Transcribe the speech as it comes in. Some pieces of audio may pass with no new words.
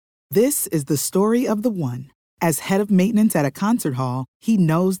This is the story of the one. As head of maintenance at a concert hall, he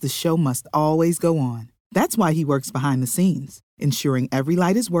knows the show must always go on. That's why he works behind the scenes, ensuring every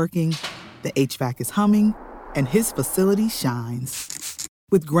light is working, the HVAC is humming, and his facility shines.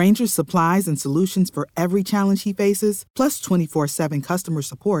 With Grainger's supplies and solutions for every challenge he faces, plus 24/7 customer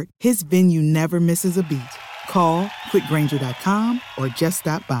support, his venue never misses a beat. Call quickgrainger.com or just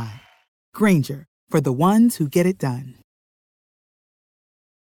stop by. Grainger, for the ones who get it done.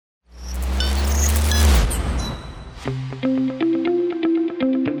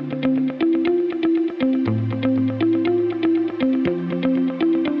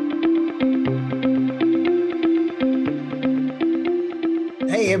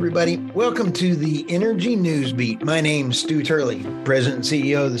 Hey, everybody. Welcome to the Energy News Beat. My name's Stu Turley, President and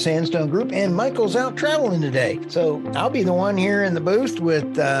CEO of the Sandstone Group, and Michael's out traveling today. So I'll be the one here in the booth with,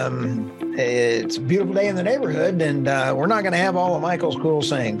 it's a beautiful day in the neighborhood, and we're not going to have all of Michael's cool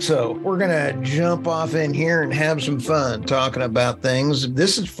sayings. So we're going to jump off in here and have some fun talking about things.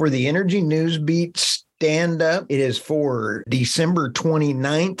 This is for the Energy News Beat Stand Up. It is for December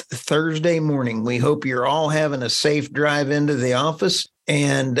 29th, Thursday morning. We hope you're all having a safe drive into the office.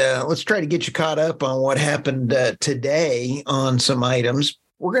 And let's try to get you caught up on what happened today on some items.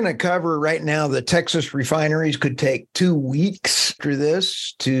 We're going to cover right now the Texas refineries could take 2 weeks through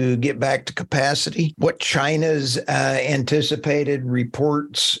this to get back to capacity. What China's anticipated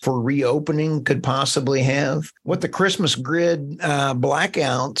reports for reopening could possibly have. What the Christmas grid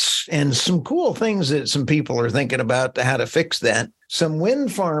blackouts and some cool things that some people are thinking about how to fix that. Some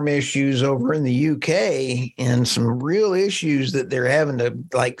wind farm issues over in the UK and some real issues that they're having to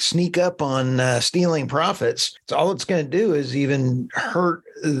sneak up on stealing profits. So all it's going to do is even hurt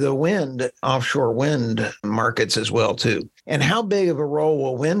the offshore wind markets as well, too. And how big of a role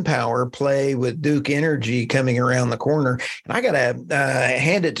will wind power play with Duke Energy coming around the corner? And I got to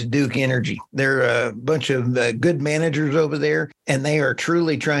hand it to Duke Energy. They're a bunch of good managers over there, and they are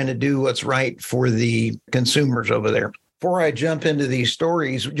truly trying to do what's right for the consumers over there. Before I jump into these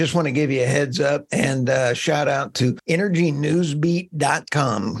stories, just want to give you a heads up and shout out to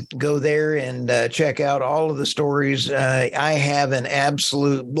EnergyNewsBeat.com. Go there and check out all of the stories. I have an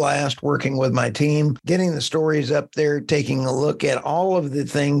absolute blast working with my team, getting the stories up there, taking a look at all of the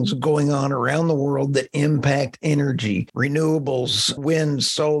things going on around the world that impact energy, renewables, wind,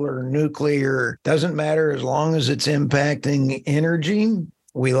 solar, nuclear. Doesn't matter as long as it's impacting energy.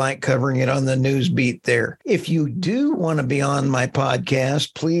 We like covering it on the news beat there. If you do want to be on my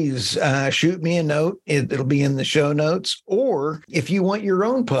podcast, please shoot me a note. It'll be in the show notes. Or if you want your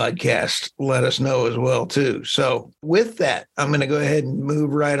own podcast, let us know as well, too. So with that, I'm going to go ahead and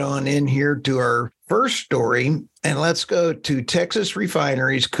move right on in here to our first story. And let's go to Texas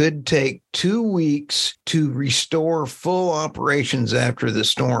refineries could take 2 weeks to restore full operations after the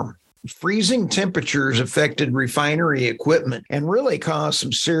storm. Freezing temperatures affected refinery equipment and really caused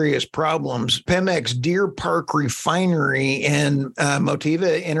some serious problems. Pemex Deer Park Refinery and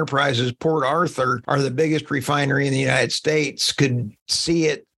Motiva Enterprises Port Arthur are the biggest refinery in the United States. Could see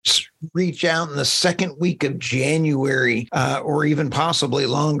it reach out in the second week of January or even possibly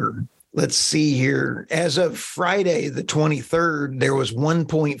longer. Let's see here. As of Friday, the 23rd, there was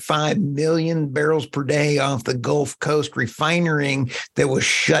 1.5 million barrels per day off the Gulf Coast refinery that was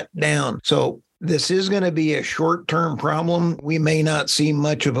shut down. So this is going to be a short-term problem. We may not see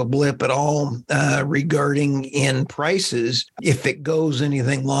much of a blip at all regarding in prices. If it goes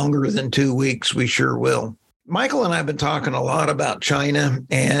anything longer than 2 weeks, we sure will. Michael and I have been talking a lot about China,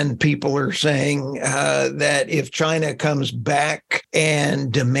 and people are saying that if China comes back and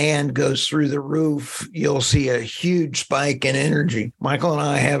demand goes through the roof, you'll see a huge spike in energy. Michael and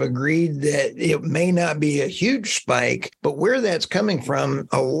I have agreed that it may not be a huge spike, but where that's coming from,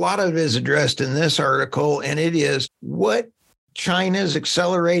 a lot of it is addressed in this article, and it is what China's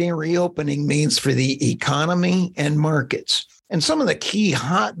accelerating reopening means for the economy and markets. And some of the key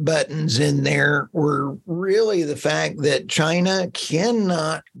hot buttons in there were really the fact that China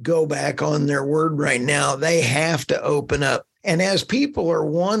cannot go back on their word right now. They have to open up. And as people are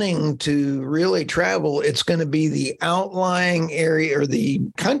wanting to really travel, it's going to be the outlying area or the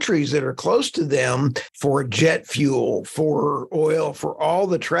countries that are close to them for jet fuel, for oil, for all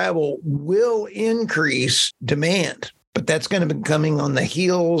the travel will increase demand. But that's going to be coming on the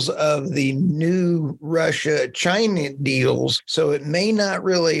heels of the new Russia-China deals. So it may not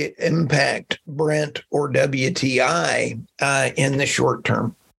really impact Brent or WTI in the short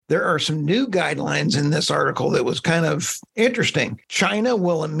term. There are some new guidelines in this article that was kind of interesting. China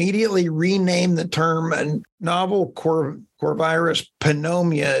will immediately rename the term novel coronavirus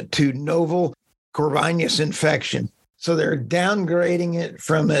pneumonia to novel coronavirus infection. So they're downgrading it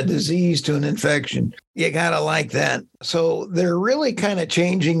from a disease to an infection. You got to like that. So they're really kind of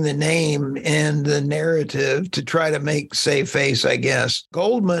changing the name and the narrative to try to make save face, I guess.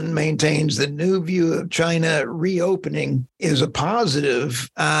 Goldman maintains the new view of China reopening is a positive,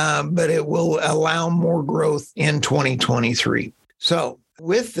 but it will allow more growth in 2023. So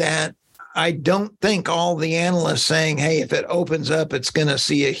with that, I don't think all the analysts saying, hey, if it opens up, it's going to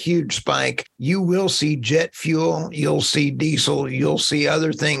see a huge spike. You will see jet fuel, you'll see diesel, you'll see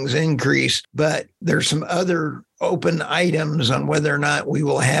other things increase, but there's some other open items on whether or not we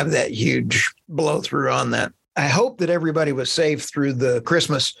will have that huge blow through on that. I hope that everybody was safe through the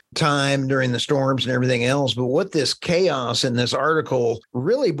Christmas time during the storms and everything else. But what this chaos in this article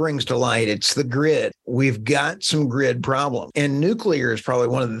really brings to light, it's the grid. We've got some grid problem. And nuclear is probably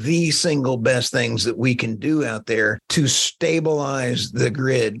one of the single best things that we can do out there to stabilize the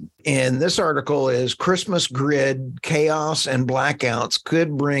grid. And this article is Christmas grid chaos and blackouts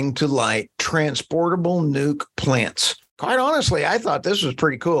could bring to light transportable nuke plants. Quite honestly, I thought this was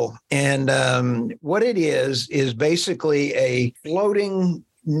pretty cool. And what it is basically a floating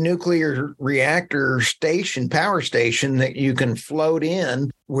nuclear reactor station, power station that you can float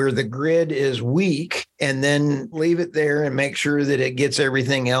in where the grid is weak and then leave it there and make sure that it gets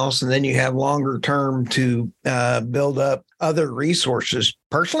everything else. And then you have longer term to build up other resources.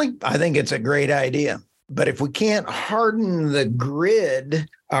 Personally, I think it's a great idea. But if we can't harden the grid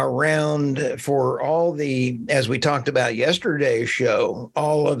around for all the, as we talked about yesterday's show,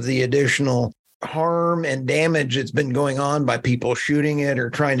 all of the additional harm and damage that's been going on by people shooting it or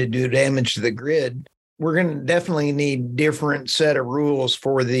trying to do damage to the grid, we're going to definitely need different set of rules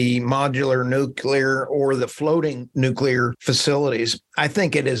for the modular nuclear or the floating nuclear facilities. I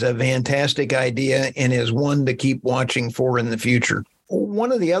think it is a fantastic idea and is one to keep watching for in the future.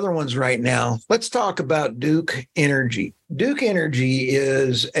 One of the other ones right now, let's talk about Duke Energy. Duke Energy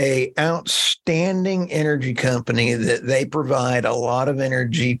is an outstanding energy company that they provide a lot of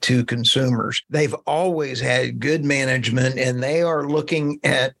energy to consumers. They've always had good management, and they are looking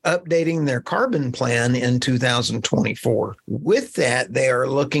at updating their carbon plan in 2024. With that, they are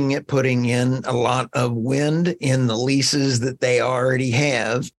looking at putting in a lot of wind in the leases that they already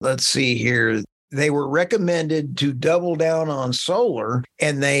have. Let's see here. They were recommended to double down on solar,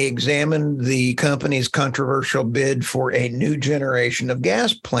 and they examined the company's controversial bid for a new generation of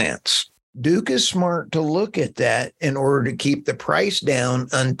gas plants. Duke is smart to look at that in order to keep the price down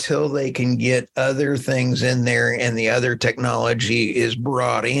until they can get other things in there and the other technology is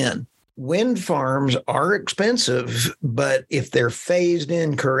brought in. Wind farms are expensive, but if they're phased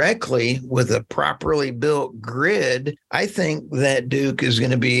in correctly with a properly built grid, I think that Duke is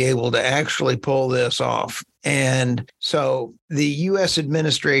going to be able to actually pull this off. And so the U.S.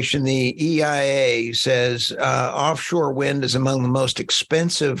 administration, the EIA, says offshore wind is among the most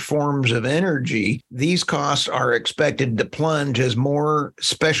expensive forms of energy. These costs are expected to plunge as more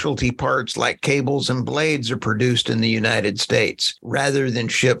specialty parts like cables and blades are produced in the United States rather than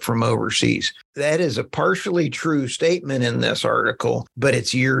shipped from overseas. That is a partially true statement in this article, but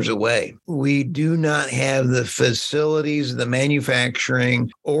it's years away. We do not have the facilities, the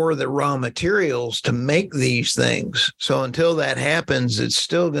manufacturing, or the raw materials to make these things. So until that happens, it's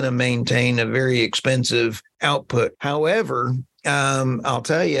still going to maintain a very expensive output. However, I'll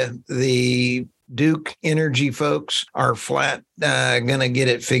tell you, the Duke Energy folks are flat going to get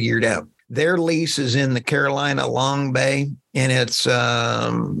it figured out. Their lease is in the Carolina Long Bay, and it's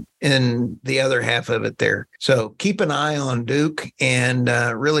in the other half of it there. So keep an eye on Duke and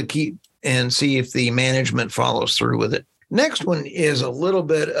really keep and see if the management follows through with it. Next one is a little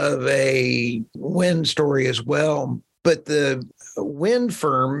bit of a wind story as well, but the wind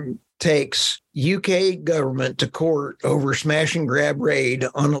firm takes UK government to court over smash and grab raid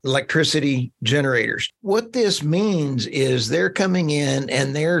on electricity generators. What this means is they're coming in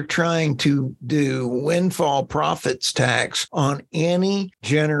and they're trying to do windfall profits tax on any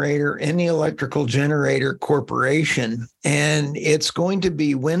generator, any electrical generator corporation. And it's going to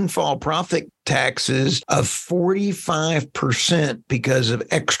be windfall profit taxes of 45% because of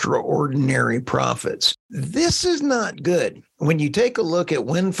extraordinary profits. This is not good. When you take a look at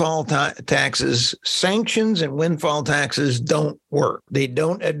windfall taxes, sanctions and windfall taxes don't work. They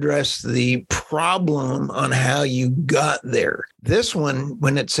don't address the problem on how you got there. This one,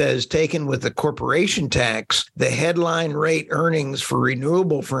 when it says taken with the corporation tax, the headline rate earnings for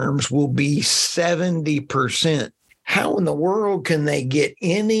renewable firms will be 70%. how in the world can they get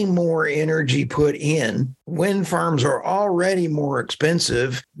any more energy put in? Wind farms are already more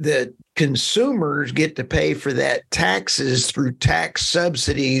expensive. The consumers get to pay for that taxes through tax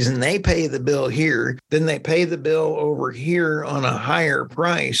subsidies, and they pay the bill here. Then they pay the bill over here on a higher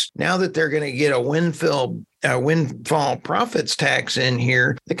price. Now that they're going to get a windfall profits tax in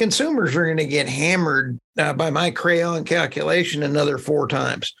here, the consumers are going to get hammered by my crayon calculation another 4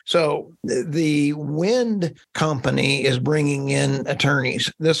 times. So the wind company is bringing in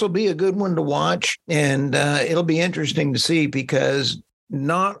attorneys. This will be a good one to watch, and it'll be interesting to see, because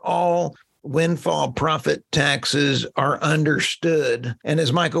not all windfall profit taxes are understood. And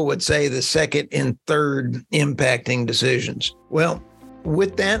as Michael would say, the second and third impacting decisions. Well,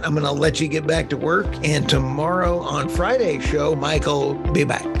 with that, I'm going to let you get back to work. And tomorrow on Friday's show, Michael will be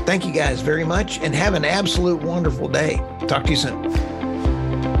back. Thank you guys very much, and have an absolute wonderful day. Talk to you soon.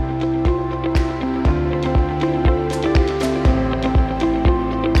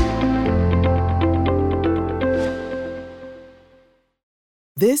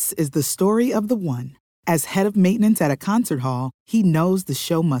 This is the story of the one. As head of maintenance at a concert hall, he knows the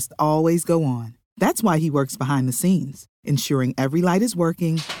show must always go on. That's why he works behind the scenes, ensuring every light is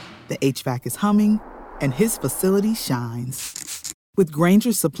working, the HVAC is humming, and his facility shines. With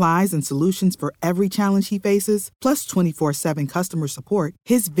Grainger's supplies and solutions for every challenge he faces, plus 24/7 customer support,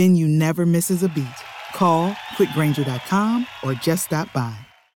 his venue never misses a beat. Call quickgrainger.com or just stop by.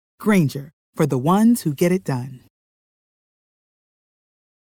 Grainger, for the ones who get it done.